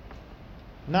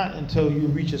 Not until you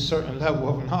reach a certain level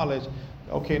of knowledge.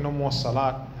 Okay, no more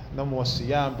salat, no more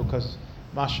siyam, because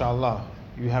mashallah,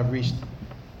 you have reached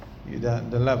the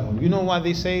level. You know why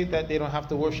they say that they don't have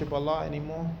to worship Allah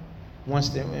anymore? Once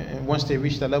they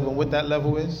reach that level, and what that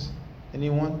level is?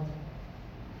 Anyone?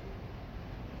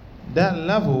 That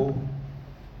level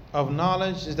of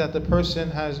knowledge is that the person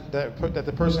has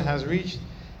reached,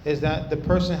 is that the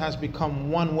person has become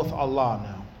one with Allah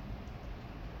now.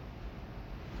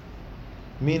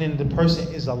 Meaning the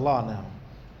person is Allah now.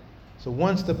 So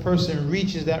once the person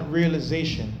reaches that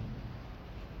realization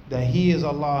that he is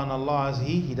Allah and Allah is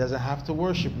he doesn't have to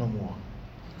worship no more.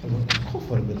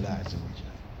 Kufr billah azza wa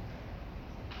jalla.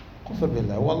 Kufr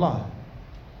billah, wallah.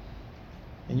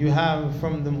 And you have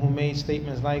from them who made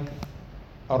statements like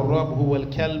Ar-Rab huwa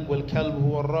al-kalb wal-kalb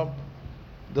huwa ar-Rab.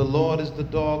 The Lord is the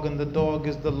dog and the dog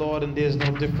is the Lord, and there's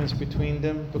no difference between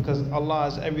them because Allah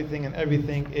is everything and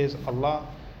everything is Allah.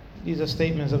 These are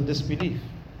statements of disbelief.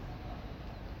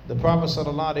 The Prophet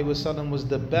ﷺ was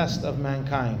the best of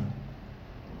mankind.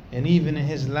 And even in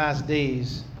his last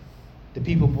days, the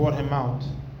people brought him out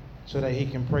so that he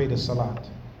can pray the salat.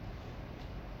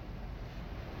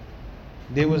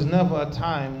 There was never a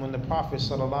time when the Prophet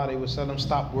ﷺ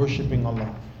stopped worshiping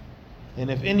Allah. And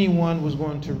if anyone was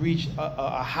going to reach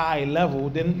a high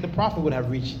level, then the Prophet would have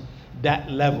reached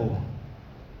that level.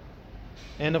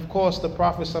 And of course, the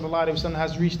Prophet ﷺ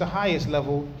has reached the highest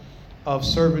level of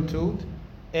servitude,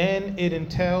 and it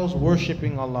entails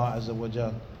worshiping Allah Azza wa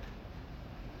Jal.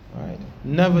 Right?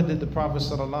 Never did the Prophet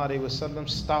ﷺ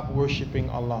stop worshiping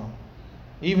Allah.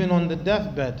 Even on the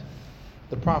deathbed,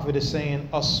 the Prophet is saying,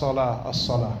 As-salah,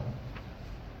 as-salah.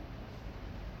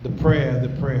 The prayer, the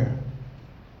prayer.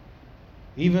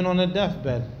 Even on the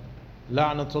deathbed,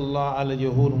 La'natullah ala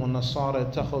yahud wa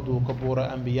nasara takhadu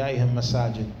qabura anbiya'ihim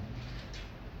masajid.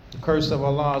 The curse of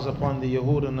Allah is upon the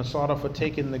Yahud and Nasara for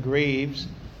taking the graves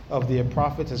of their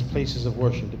prophets as places of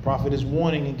worship. The Prophet is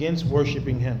warning against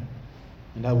worshipping him.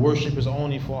 And that worship is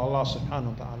only for Allah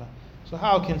subhanahu wa ta'ala. So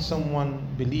how can someone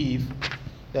believe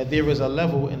that there is a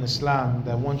level in Islam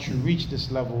that once you reach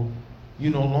this level, you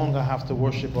no longer have to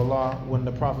worship Allah, when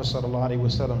the Prophet sallallahu alaihi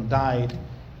wasallam died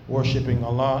worshipping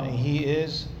Allah, and He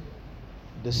is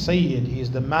the Sayyid, He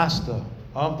is the master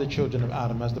of the children of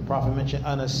Adam. As the Prophet mentioned,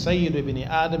 Ana Sayyid ibn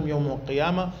Adam yawm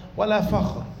al-qiyamah wala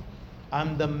fakhr.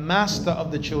 I'm the master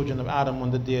of the children of Adam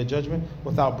on the Day of Judgment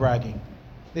without bragging.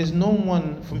 There's no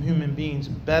one from human beings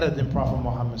better than Prophet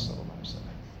Muhammad sallallahu alaihi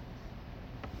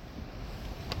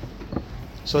wasallam.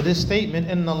 So this statement,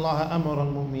 Inna Allah amara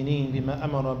al-mu'mineen bima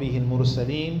amara bihi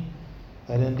al-mursaleen,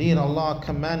 that indeed Allah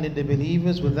commanded the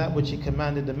believers with that which He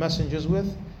commanded the messengers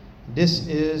with. This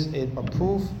is a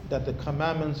proof that the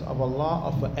commandments of Allah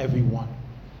are for everyone.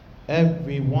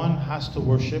 Everyone has to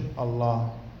worship Allah.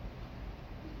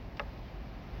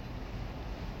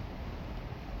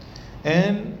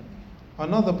 And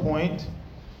another point,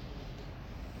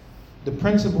 the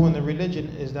principle in the religion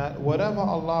is that whatever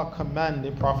Allah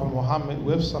commanded Prophet Muhammad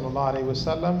with sallallahu alaihi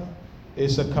wasallam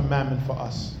is a commandment for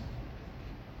us,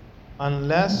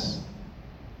 unless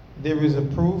there is a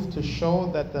proof to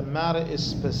show that the matter is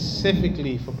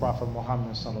specifically for Prophet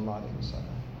Muhammad sallallahu alaihi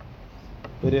wasallam.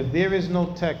 But if there is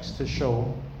no text to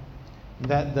show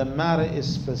that the matter is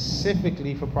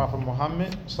specifically for Prophet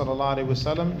Muhammad sallallahu alaihi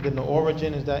wasallam, then the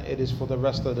origin is that it is for the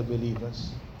rest of the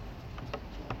believers.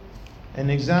 An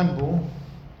example,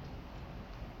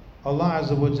 Allah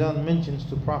Azza wa Jal mentions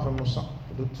to the Prophet sallallahu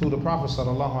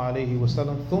alaihi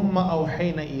wasallam, ثُمَّ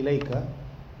أَوْحَيْنَا إِلَيْكَ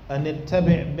أَنِ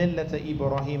اتَّبِعْ مِلَّةَ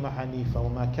إِبْرَاهِيمَ حَنِيفًا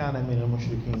وَمَا كَانَ مِنَ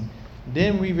الْمُشْرِكِينَ.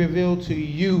 Then we reveal to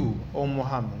you, O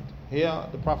Muhammad. Here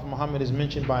the Prophet Muhammad is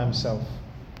mentioned by himself,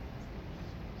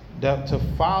 that to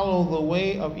follow the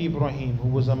way of Ibrahim, who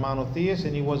was a monotheist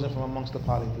and he wasn't from amongst the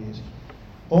polytheists.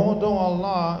 Although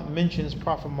Allah mentions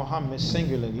Prophet Muhammad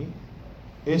singularly,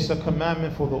 it's a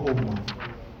commandment for the Ummah.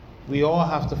 We all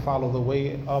have to follow the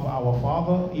way of our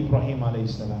father Ibrahim alayhi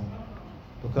salam,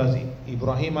 because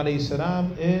Ibrahim alayhi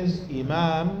salam is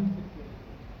Imam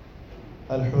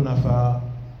al-Hunafa.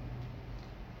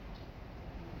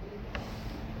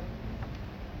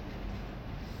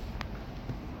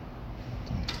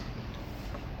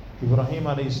 Ibrahim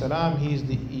alayhi salam, he's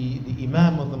the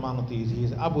Imam of the monotheists. He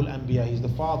is Abu al-Anbiya, he's the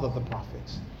father of the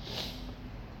prophets.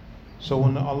 So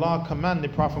when Allah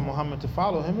commanded Prophet Muhammad to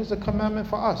follow him, it's a commandment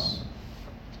for us.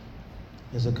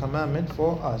 It's a commandment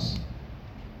for us.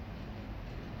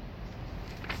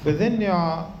 But then you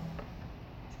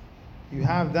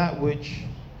have that which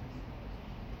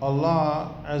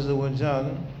Allah Azza wa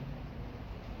Jal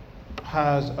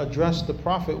has addressed the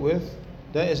Prophet with,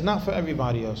 that is not for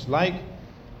everybody else. Like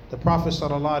the Prophet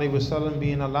sallallahu alaihi wasallam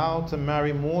being allowed to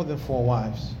marry more than 4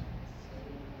 wives.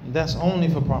 That's only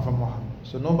for Prophet Muhammad.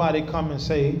 So nobody come and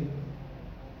say,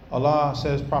 Allah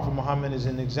says Prophet Muhammad is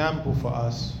an example for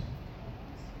us.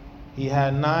 He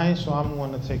had 9, so I'm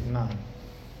going to take 9.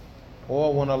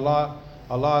 Or when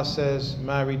Allah says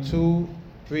marry 2,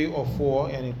 3 or 4,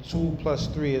 and 2 plus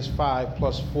 3 is 5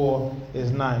 plus 4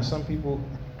 is 9. Some people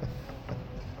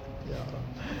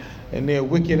in their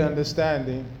wicked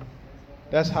understanding,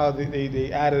 that's how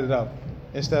they added it up.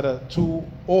 Instead of 2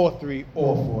 or 3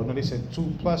 or 4. No, they said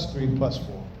 2 plus 3 plus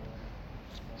 4.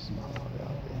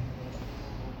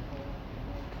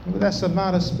 But that's a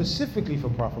matter specifically for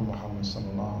Prophet Muhammad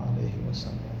sallallahu alaihi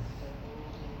wasallam.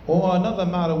 Or another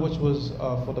matter which was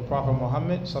for the Prophet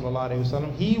Muhammad sallallahu alaihi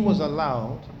wasallam, he was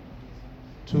allowed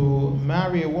to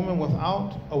marry a woman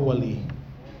without a wali.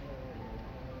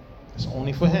 It's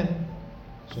only for him.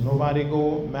 So nobody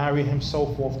go marry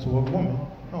himself off to a woman.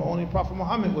 No, only Prophet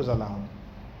Muhammad was allowed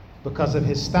because of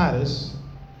his status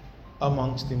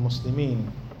amongst the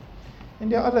Muslimin.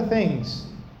 And there are other things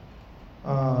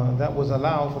that was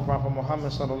allowed for Prophet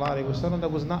Muhammad sallallahu alaihi wasallam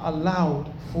that was not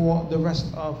allowed for the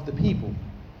rest of the people.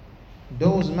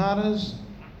 Those matters,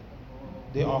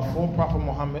 they are for Prophet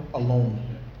Muhammad alone,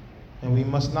 and we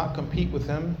must not compete with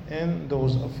him in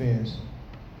those affairs.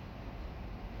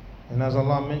 And as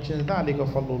Allah mentions,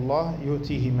 ذَلِكَ فَضْلُ اللَّهِ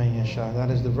يُؤْتِيهِ مَن يَشَاءُ. That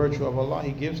is the virtue of Allah.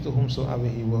 He gives to whomsoever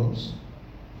He wills.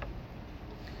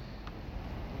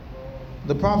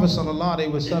 The Prophet sallallahu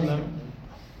alaihi wasallam,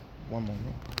 one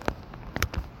moment.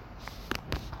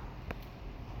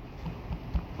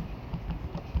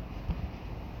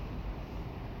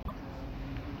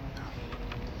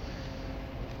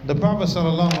 The Prophet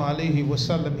sallallahu alaihi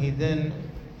wasallam, he then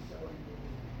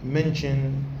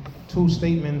mentioned 2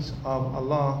 statements of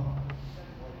Allah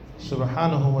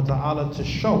subhanahu wa ta'ala to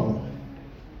show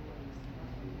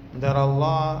that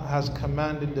Allah has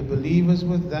commanded the believers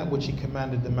with that which He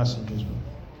commanded the messengers with.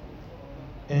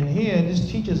 And here this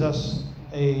teaches us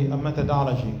a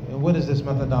methodology. And what is this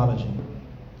methodology?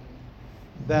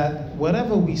 That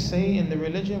whatever we say in the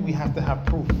religion, we have to have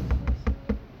proof.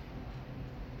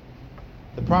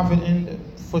 The Prophet,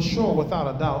 for sure,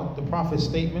 without a doubt, the Prophet's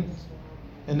statement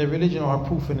and the religion are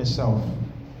proof in itself.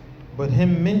 But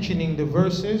him mentioning the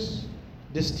verses,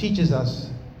 this teaches us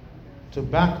to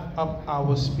back up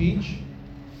our speech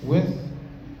with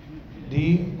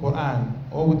the Quran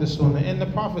or with the Sunnah. And the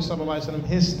Prophet ﷺ,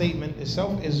 his statement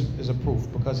itself is a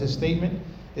proof, because his statement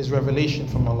is revelation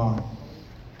from Allah.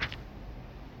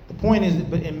 The point is,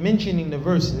 but in mentioning the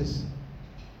verses,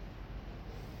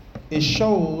 it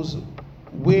shows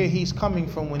where he's coming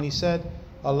from when he said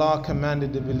Allah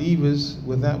commanded the believers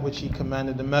with that which he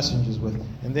commanded the messengers with.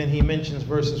 And then he mentions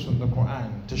verses from the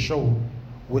Quran to show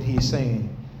what he's saying.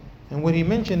 And what he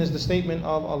mentioned is the statement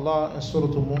of Allah in Surah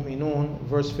Al-Mu'minun,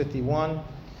 verse 51,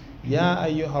 Ya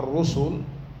ayyuhar rusul,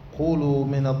 qulu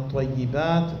min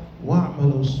at-tayyibat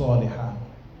wa'malu salihah.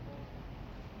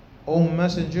 O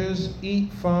messengers,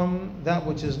 eat from that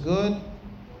which is good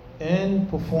and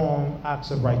perform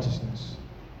acts of righteousness.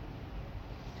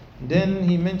 Then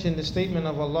he mentioned the statement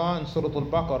of Allah in Surah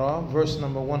Al-Baqarah, verse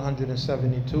number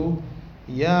 172,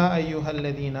 Ya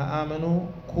ayyuhalladhina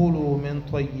amanu qulu min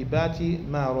tayyibati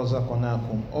ma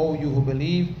razaqnakum. O you who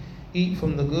believe, eat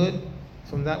from the good,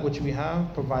 from that which we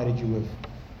have provided you with.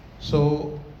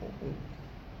 So,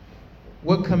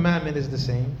 what commandment is the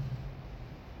same?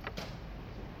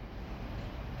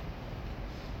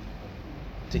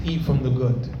 To eat from the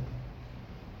good.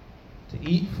 To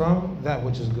eat from that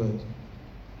which is good.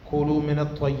 Qulu min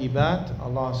at-tayyibat.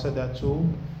 Allah said that to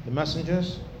the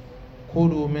messengers.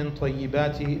 Qulu min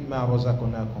tayyibati ma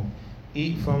razaqnakum.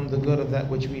 Eat from the good of that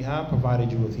which we have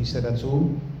provided you with. He said that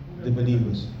to the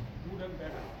believers. Good and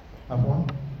better. Have one?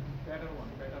 Better one.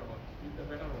 Eat the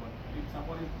better one. If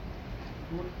somebody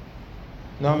good.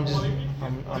 No,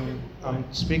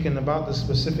 I'm speaking about the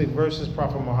specific verses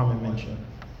Prophet Muhammad mentioned.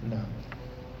 No.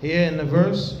 Here in the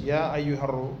verse, Ya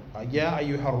ayyuhar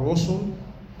rusul,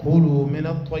 qulu min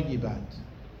at-tayyibat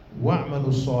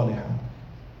wa'malu salihah.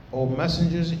 O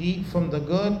messengers, eat from the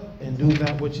good and do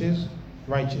that which is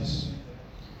righteous.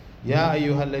 Ya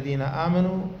ayyuhalladhina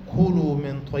amanu qulu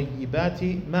min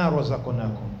tayyibati ma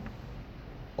razaqnakum.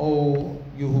 O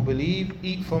you who believe,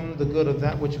 eat from the good of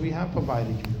that which we have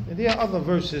provided you. And there are other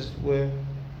verses where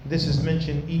this is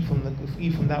mentioned, eat from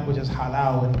that which is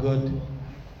halal and good.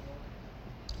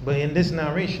 But in this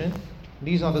narration,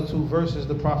 these are the two verses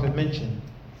the Prophet mentioned,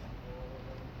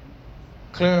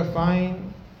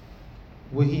 clarifying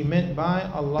what he meant by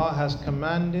Allah has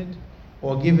commanded,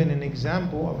 or given an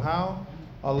example of how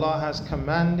Allah has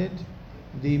commanded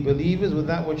the believers with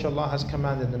that which Allah has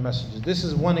commanded the messengers. This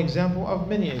is one example of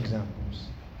many examples.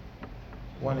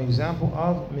 One example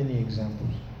of many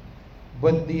examples.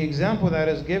 But the example that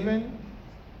is given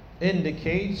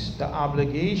indicates the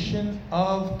obligation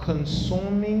of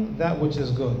consuming that which is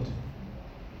good,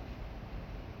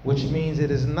 which means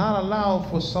it is not allowed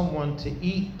for someone to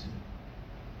eat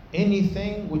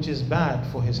anything which is bad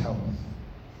for his health.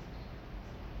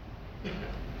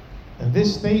 And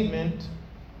this statement,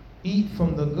 eat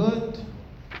from the good,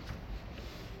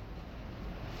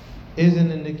 is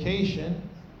an indication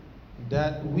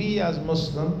that we as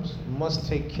Muslims must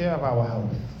take care of our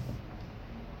health.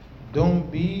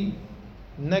 Don't be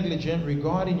negligent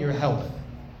regarding your health.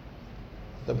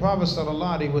 The Prophet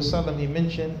ﷺ, he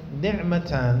mentioned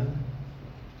ni'matan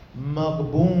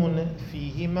maghbun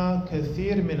fihima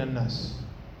kathir min an-nas,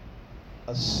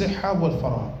 as-sihha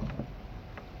wal-faragh.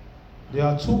 There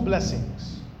are two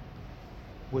blessings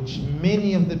which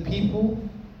many of the people,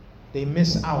 they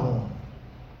miss out on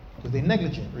because they're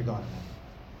negligent regarding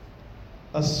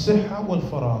it. As-sihha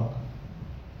wal-faragh,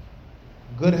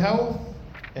 good health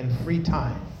and free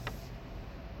time.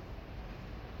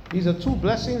 These are two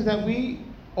blessings that we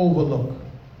overlook.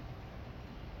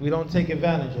 We don't take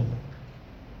advantage of it.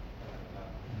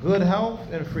 Good health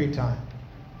and free time.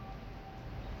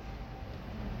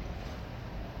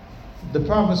 The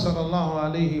Prophet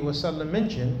ﷺ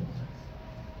mentioned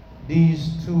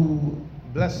these two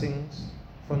blessings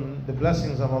from the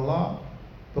blessings of Allah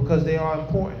because they are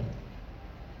important.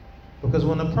 Because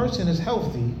when a person is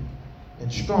healthy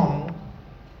and strong,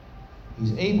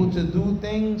 he's able to do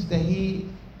things that he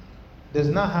does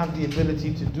not have the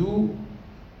ability to do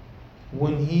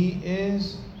when he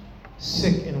is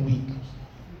sick and weak.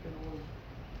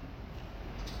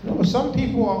 You know, some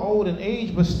people are old in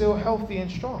age but still healthy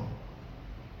and strong.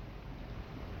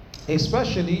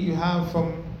 Especially you have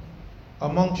from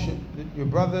amongst your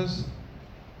brothers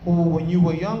who, when you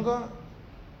were younger,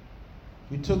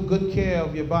 you took good care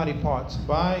of your body parts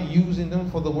by using them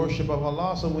for the worship of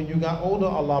Allah. So when you got older,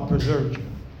 Allah preserved you.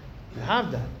 You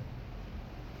have that.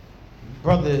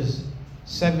 Brothers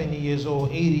 70 years old,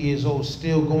 80 years old,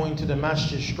 still going to the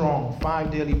Masjid strong,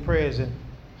 5 daily prayers. And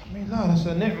I mean, Lord, that's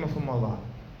a ni'mah from Allah.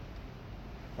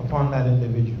 upon that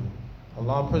individual.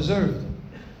 Allah preserved him.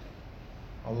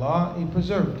 Allah, He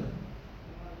preserved him.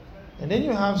 And then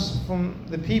you have from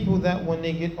the people that when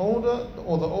they get older,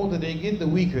 or the older they get, the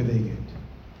weaker they get.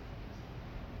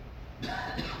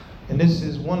 And this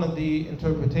is one of the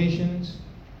interpretations.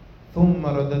 ثُمَّ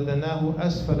رَدَدْنَاهُ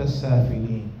أَسْفَلَ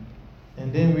السَّافِلِينَ.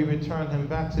 And then we return him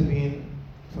back to being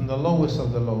from the lowest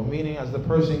of the low. Meaning as the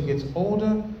person gets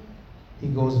older, he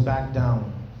goes back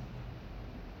down.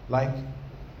 Like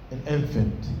an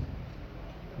infant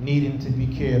needing to be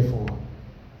cared for.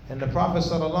 And the Prophet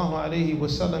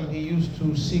ﷺ, he used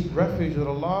to seek refuge with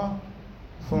Allah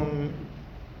from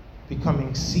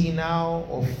becoming senile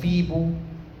or feeble.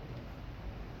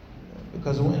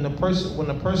 Because when the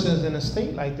person is in a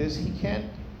state like this, he can't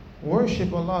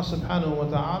worship Allah subhanahu wa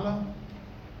ta'ala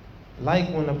like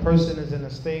when a person is in a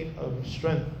state of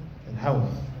strength and health.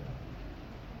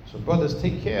 So brothers,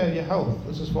 take care of your health.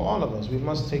 This is for all of us. We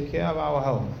must take care of our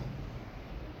health.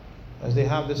 As they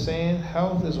have the saying,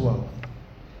 health is wealth.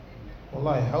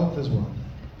 Wallahi, health is wealth.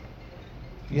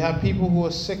 You have people who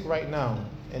are sick right now,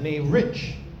 and they're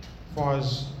rich as far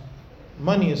as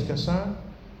money is concerned,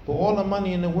 but all the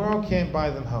money in the world can't buy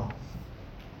them health.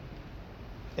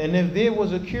 And if there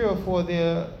was a cure for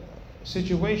their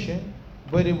situation,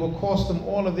 but it will cost them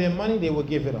all of their money, they will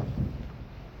give it up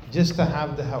just to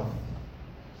have the health.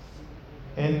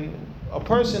 And a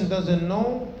person doesn't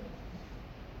know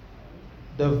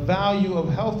the value of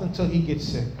health until he gets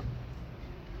sick.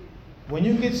 When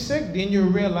you get sick, then you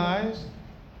realize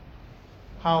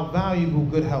how valuable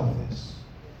good health is.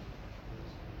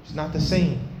 It's not the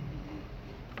same.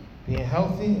 Being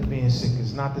healthy and being sick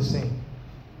is not the same.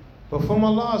 But from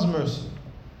Allah's mercy,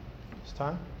 it's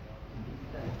time?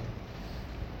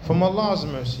 From Allah's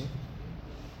mercy,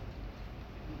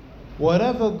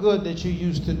 whatever good that you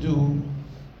used to do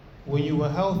when you were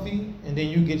healthy and then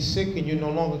you get sick and you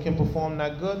no longer can perform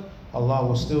that good, Allah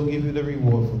will still give you the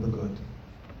reward for the good.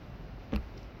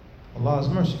 Allah is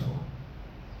merciful.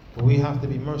 But we have to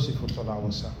be merciful to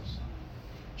ourselves.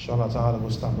 Inshallah ta'ala,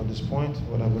 we'll stop at this point.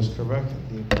 Whatever is correct,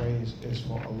 the praise is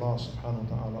for Allah subhanahu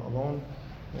wa ta'ala alone.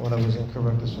 Whatever is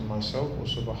incorrect is for myself. Wa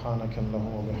subhanaka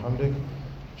Allahumma wa bihamdik.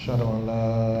 Ashhadu an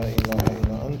la ilaha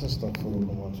illa anta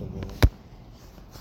astaghfiruka wa atubu ilayk.